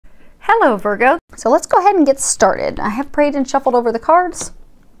Hello, Virgo. So let's go ahead and get started. I have prayed and shuffled over the cards.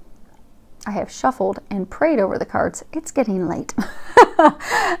 I have shuffled and prayed over the cards. It's getting late.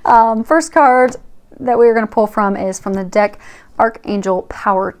 First card that we're going to pull from is from the deck Archangel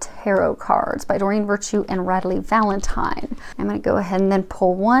Power Tarot cards by Doreen Virtue and Radley Valentine. I'm going to go ahead and then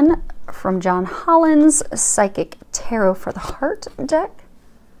pull one from John Holland's Psychic Tarot for the Heart deck.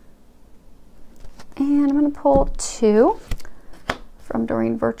 And I'm going to pull two from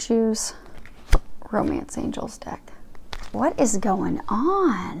Doreen Virtue's Romance Angels deck. What is going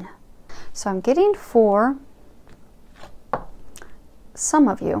on? So I'm getting for some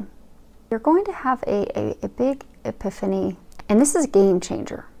of you, you're going to have a big epiphany, and this is a game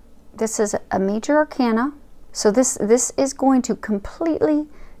changer. This is a major arcana. So this is going to completely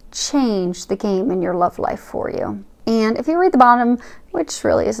change the game in your love life for you. And if you read the bottom, which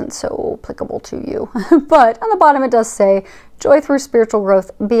really isn't so applicable to you, but on the bottom it does say, joy through spiritual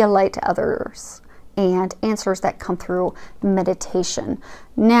growth, be a light to others, and answers that come through meditation.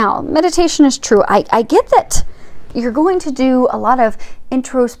 Now, meditation is true. I get that you're going to do a lot of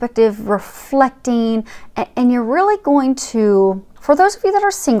introspective reflecting, and you're really going to, for those of you that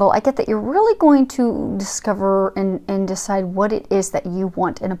are single, I get that you're really going to discover and decide what it is that you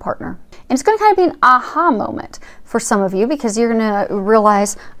want in a partner. And it's going to kind of be an aha moment for some of you, because you're going to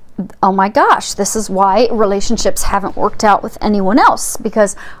realize, oh my gosh, this is why relationships haven't worked out with anyone else,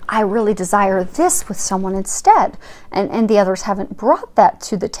 because I really desire this with someone instead. And the others haven't brought that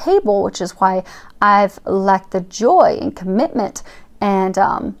to the table, which is why I've lacked the joy and commitment and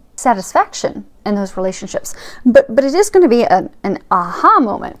satisfaction in those relationships. But it is going to be an aha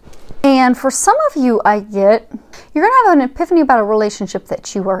moment. And for some of you, I get, you're going to have an epiphany about a relationship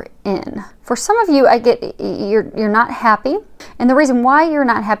that you are in. For some of you, I get you're not happy. And the reason why you're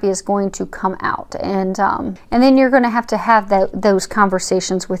not happy is going to come out. And then you're going to have those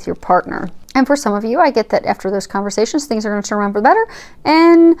conversations with your partner. And for some of you, I get that after those conversations, things are going to turn around for the better.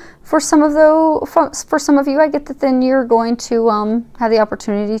 And for some of you, I get that then you're going to have the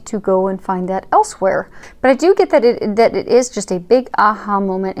opportunity to go and find that elsewhere. But I do get that it is just a big aha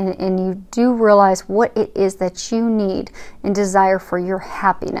moment, and you do realize what it is that you need and desire for your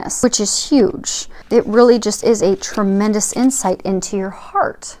happiness, which is huge. It really just is a tremendous insight into your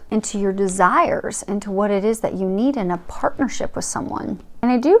heart, into your desires, into what it is that you need in a partnership with someone.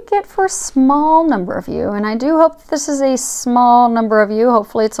 And I do get for a small number of you, and I do hope this is a small number of you.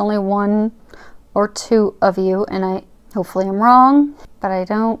 Hopefully it's only one or two of you, and hopefully I'm wrong, but I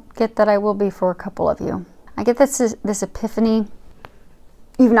don't get that I will be for a couple of you. I get this epiphany.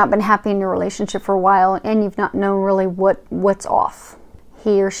 You've not been happy in your relationship for a while, and you've not known really what's off.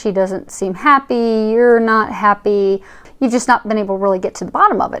 He or she doesn't seem happy, you're not happy. You've just not been able to really get to the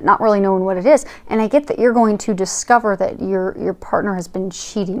bottom of it, not really knowing what it is. And I get that you're going to discover that your partner has been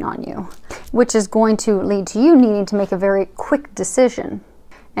cheating on you, which is going to lead to you needing to make a very quick decision.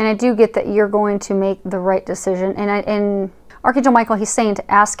 And I do get that you're going to make the right decision. And Archangel Michael, he's saying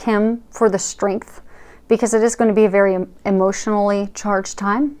to ask him for the strength, because it is going to be a very emotionally charged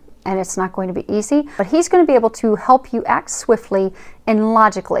time, and it's not going to be easy. But he's going to be able to help you act swiftly and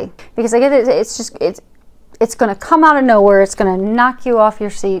logically, because I get it, it's going to come out of nowhere. It's going to knock you off your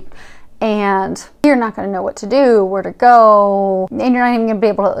seat, and you're not going to know what to do, where to go, and you're not even going to be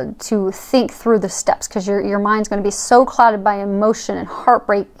able to think through the steps, because your mind's going to be so clouded by emotion and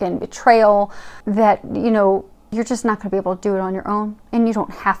heartbreak and betrayal that, you're just not going to be able to do it on your own, and you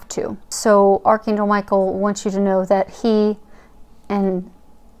don't have to. So Archangel Michael wants you to know that he and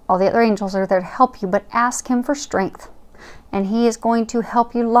all the other angels are there to help you, but ask him for strength. And he is going to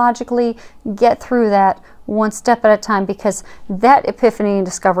help you logically get through that one step at a time, because that epiphany and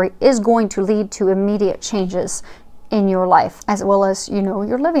discovery is going to lead to immediate changes in your life, as well as,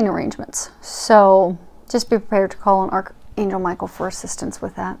 your living arrangements. So just be prepared to call on Archangel Michael for assistance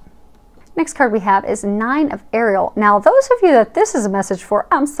with that. Next card we have is Nine of Ariel. Now, those of you that this is a message for,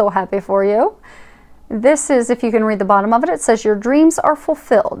 I'm so happy for you. This is, if you can read the bottom of it, it says your dreams are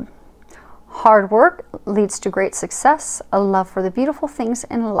fulfilled. Hard work leads to great success, a love for the beautiful things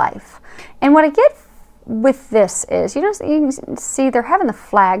in life. And what I get with this is, you can see they're having the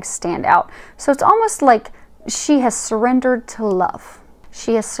flags stand out. So it's almost like she has surrendered to love.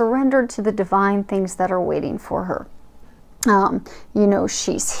 She has surrendered to the divine things that are waiting for her.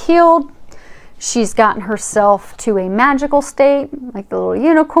 She's healed. She's gotten herself to a magical state, like the little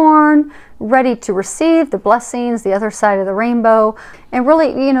unicorn, ready to receive the blessings, the other side of the rainbow, and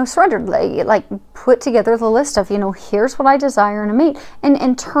really, surrendered, like put together the list of, here's what I desire in a mate,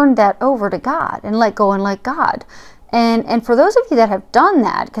 and turn that over to God and let go and let God. And for those of you that have done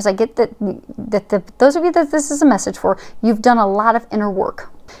that, because I get that those of you that this is a message for, you've done a lot of inner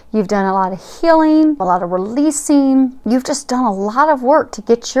work. You've done a lot of healing, a lot of releasing. You've just done a lot of work to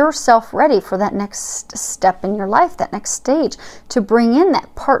get yourself ready for that next step in your life, that next stage, to bring in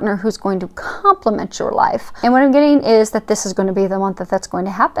that partner who's going to complement your life. And what I'm getting is that this is going to be the month that that's going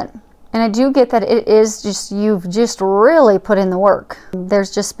to happen. And I do get that it is just, you've just really put in the work. There's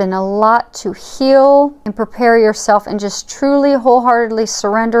just been a lot to heal and prepare yourself, and just truly wholeheartedly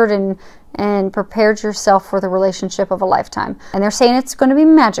surrendered and prepared yourself for the relationship of a lifetime. And they're saying it's going to be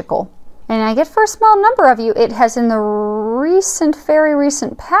magical. And I get for a small number of you, it has in the very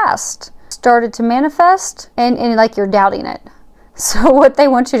recent past started to manifest, and like you're doubting it. So what they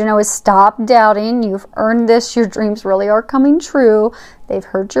want you to know is stop doubting. You've earned this. Your dreams really are coming true. They've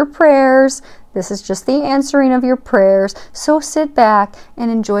heard your prayers. This is just the answering of your prayers. So sit back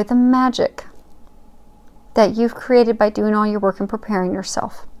and enjoy the magic that you've created by doing all your work and preparing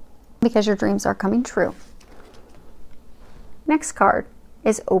yourself, because your dreams are coming true. Next card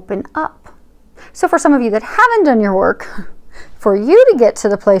is open up. So for some of you that haven't done your work, for you to get to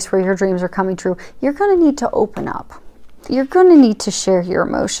the place where your dreams are coming true, you're going to need to open up. You're going to need to share your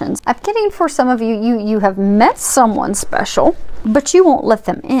emotions. I'm getting for some of you, you have met someone special, but you won't let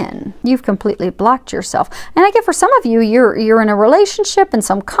them in. You've completely blocked yourself. And I get for some of you, you're in a relationship and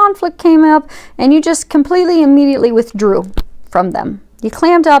some conflict came up and you just completely immediately withdrew from them. You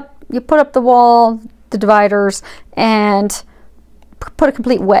clammed up, you put up the wall, the dividers, and put a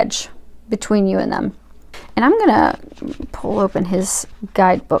complete wedge between you and them. And I'm going to pull open his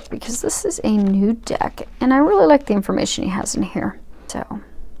guidebook, because this is a new deck and I really like the information he has in here. So,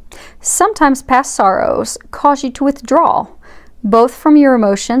 sometimes past sorrows cause you to withdraw, both from your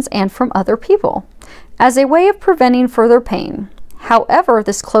emotions and from other people, as a way of preventing further pain. However,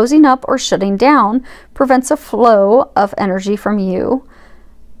 this closing up or shutting down prevents a flow of energy from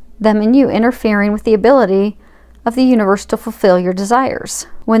them and you, interfering with the ability of the universe to fulfill your desires.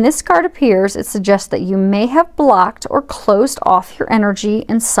 When this card appears, it suggests that you may have blocked or closed off your energy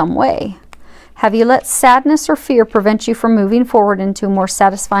in some way. Have you let sadness or fear prevent you from moving forward into a more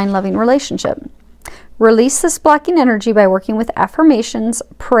satisfying, loving relationship? Release this blocking energy by working with affirmations,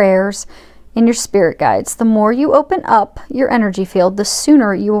 prayers, and your spirit guides. The more you open up your energy field, the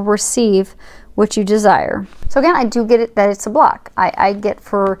sooner you will receive what you desire. So again, I do get it that it's a block. I get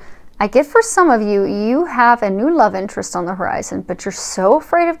for some of you, you have a new love interest on the horizon, but you're so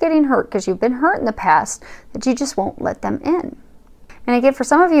afraid of getting hurt because you've been hurt in the past that you just won't let them in. And I get for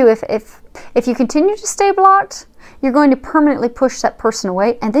some of you, if you continue to stay blocked, you're going to permanently push that person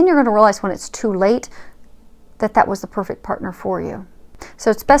away, and then you're going to realize when it's too late that that was the perfect partner for you. So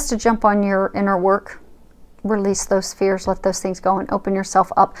it's best to jump on your inner work, release those fears, let those things go, and open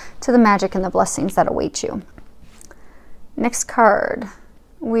yourself up to the magic and the blessings that await you. Next card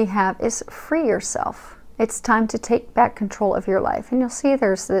we have is free yourself. It's time to take back control of your life. And you'll see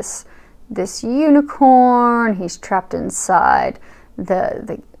there's this unicorn. He's trapped inside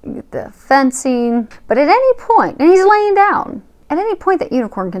the fencing. But at any point, and he's laying down, at any point that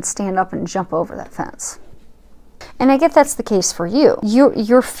unicorn can stand up and jump over that fence. And I get that's the case for you.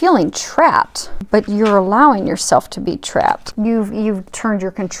 You're feeling trapped, but you're allowing yourself to be trapped. You've turned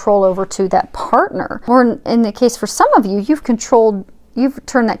your control over to that partner. Or in the case for some of you, you've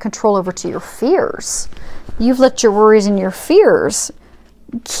turned that control over to your fears. You've let your worries and your fears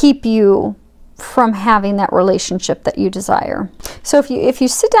keep you from having that relationship that you desire. So if you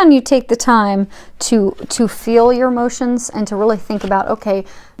sit down and you take the time to feel your emotions and to really think about, okay,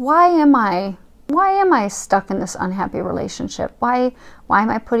 why am I stuck in this unhappy relationship? Why am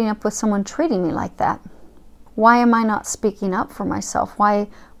I putting up with someone treating me like that? Why am I not speaking up for myself? Why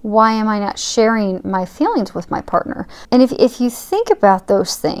am I not sharing my feelings with my partner? And if you think about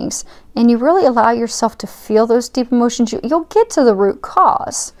those things and you really allow yourself to feel those deep emotions, you'll get to the root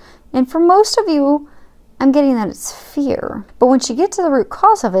cause. And for most of you, I'm getting that it's fear. But once you get to the root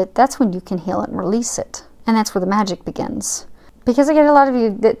cause of it, that's when you can heal it and release it. And that's where the magic begins. Because I get a lot of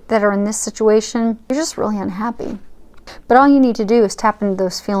you that are in this situation, you're just really unhappy. But all you need to do is tap into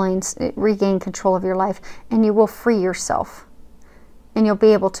those feelings, regain control of your life, and you will free yourself. And you'll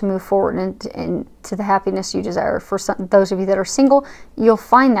be able to move forward into the happiness you desire. For those of you that are single, you'll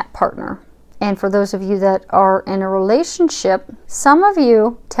find that partner. And for those of you that are in a relationship, some of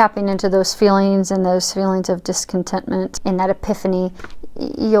you tapping into those feelings and those feelings of discontentment and that epiphany,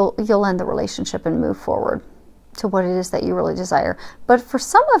 you'll end the relationship and move forward to what it is that you really desire. But for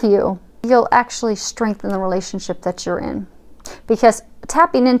some of you, you'll actually strengthen the relationship that you're in. Because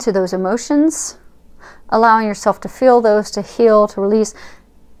tapping into those emotions, allowing yourself to feel those, to heal, to release,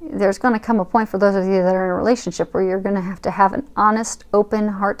 there's going to come a point for those of you that are in a relationship where you're going to have an honest, open,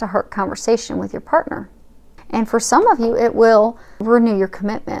 heart-to-heart conversation with your partner. And for some of you, it will renew your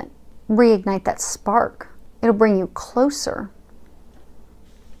commitment, reignite that spark. It'll bring you closer.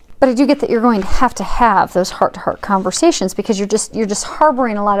 But I do get that you're going to have those heart-to-heart conversations, because you're just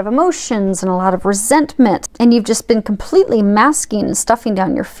harboring a lot of emotions and a lot of resentment, and you've just been completely masking and stuffing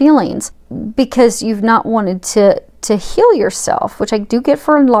down your feelings because you've not wanted to heal yourself, which I do get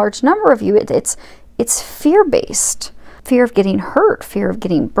for a large number of you. It's fear-based. Fear of getting hurt, fear of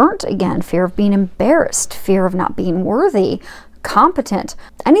getting burnt again, fear of being embarrassed, fear of not being worthy, competent.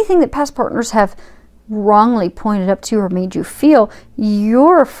 Anything that past partners have wrongly pointed up to or made you feel,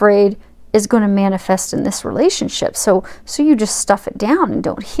 you're afraid is going to manifest in this relationship. So you just stuff it down and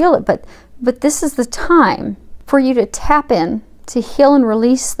don't heal it. But this is the time for you to tap in, to heal and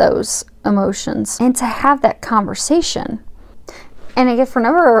release those emotions, and to have that conversation. And again, for a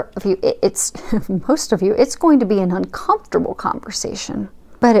number of you, it's most of you, it's going to be an uncomfortable conversation,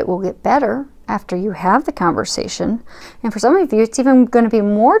 but it will get better after you have the conversation. And for some of you, it's even going to be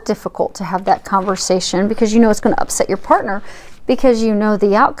more difficult to have that conversation, because you know it's going to upset your partner, because you know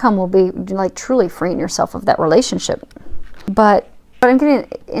the outcome will be like truly freeing yourself of that relationship. But I'm getting,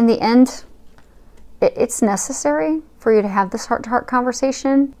 in the end, it's necessary for you to have this heart-to-heart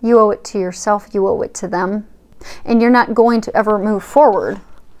conversation. You owe it to yourself, you owe it to them. And you're not going to ever move forward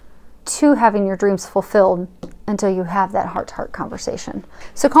to having your dreams fulfilled until you have that heart-to-heart conversation.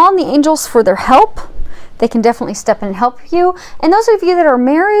 So call on the angels for their help. They can definitely step in and help you. And those of you that are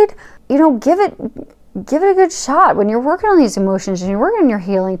married, you know, give it a good shot. When you're working on these emotions and you're working on your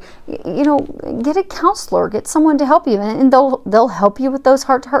healing, you know, get a counselor, get someone to help you, and they'll help you with those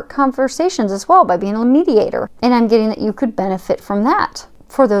heart-to-heart conversations as well by being a mediator. And I'm getting that you could benefit from that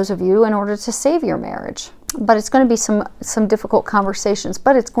for those of you in order to save your marriage. But it's going to be some difficult conversations,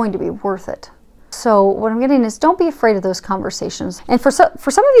 but it's going to be worth it. So what I'm getting is, don't be afraid of those conversations. And for some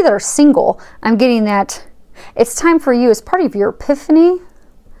of you that are single, I'm getting that it's time for you, as part of your epiphany,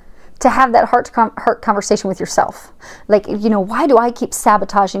 to have that heart-to-heart conversation with yourself. Like, you know, why do I keep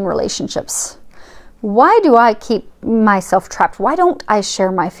sabotaging relationships? Why do I keep myself trapped? Why don't I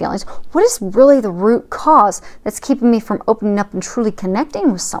share my feelings? What is really the root cause that's keeping me from opening up and truly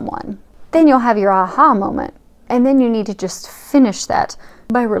connecting with someone? Then you'll have your aha moment. And then you need to just finish that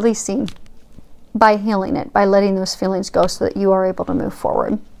by releasing, by healing it, by letting those feelings go, so that you are able to move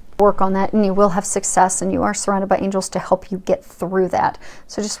forward. Work on that, and you will have success, and you are surrounded by angels to help you get through that.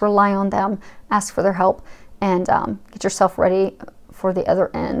 So just rely on them, ask for their help, and get yourself ready for the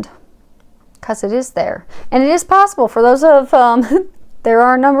other end, because it is there. And it is possible for those of, there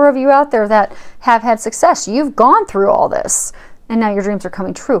are a number of you out there that have had success. You've gone through all this, and now your dreams are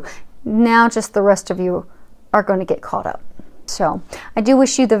coming true. Now just the rest of you are going to get caught up. So I do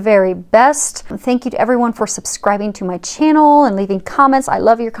wish you the very best. Thank you to everyone for subscribing to my channel and leaving comments. I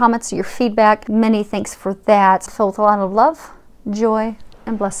love your comments, your feedback. Many thanks for that. Filled with a lot of love, joy,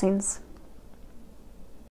 and blessings.